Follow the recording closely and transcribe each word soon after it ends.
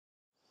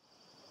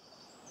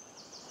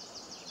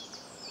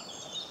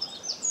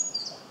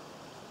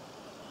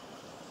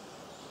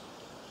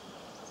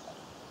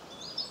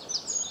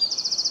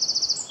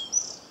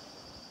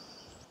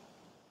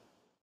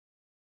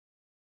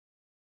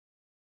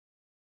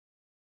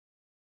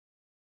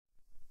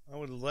I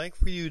would like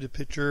for you to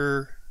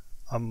picture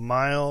a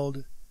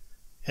mild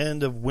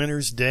end of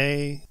winter's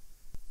day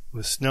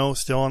with snow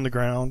still on the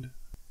ground.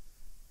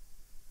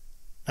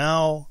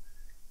 Now,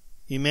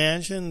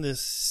 imagine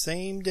this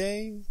same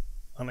day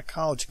on a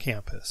college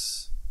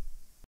campus.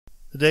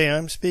 The day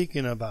I'm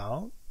speaking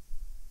about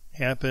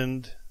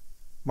happened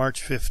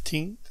March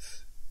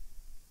 15th,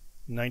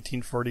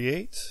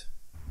 1948,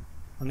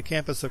 on the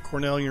campus of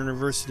Cornell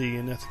University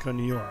in Ithaca,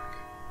 New York.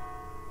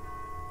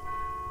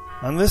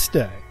 On this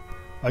day,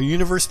 a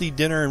university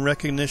dinner in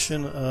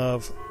recognition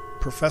of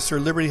Professor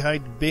Liberty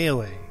Hyde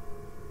Bailey,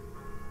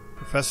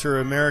 Professor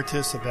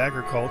Emeritus of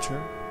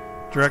Agriculture,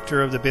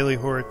 Director of the Bailey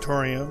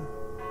Horticulture-Liberty.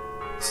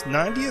 His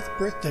 90th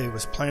birthday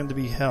was planned to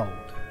be held.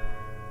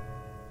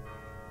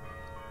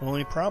 The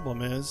only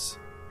problem is,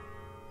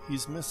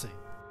 he's missing.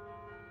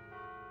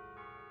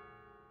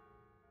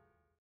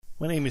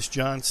 My name is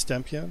John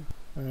Stempia.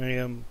 I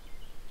am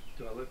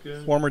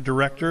former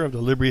director of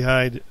the Liberty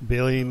Hyde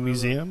Bailey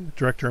Museum,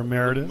 Director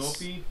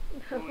Emeritus.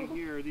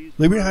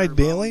 Liberty Hyde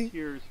Bailey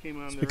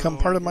has become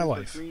part of my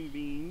life.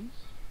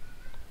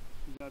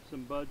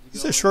 This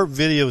is a short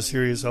video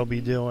series I'll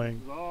be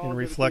doing in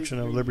reflection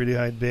of Liberty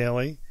Hyde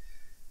Bailey.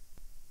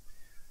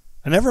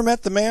 I never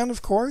met the man,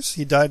 of course.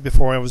 He died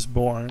before I was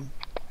born.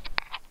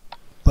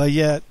 But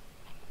yet,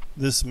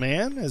 this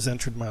man has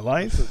entered my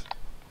life.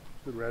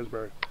 Good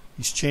raspberry.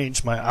 He's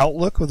changed my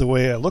outlook of the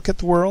way I look at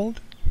the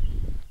world.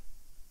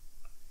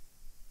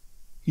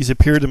 He's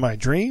appeared in my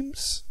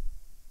dreams.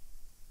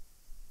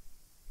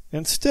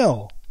 And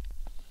still,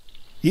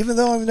 even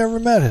though I've never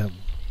met him,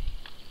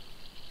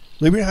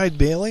 Liberty Hyde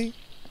Bailey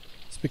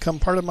has become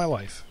part of my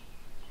life.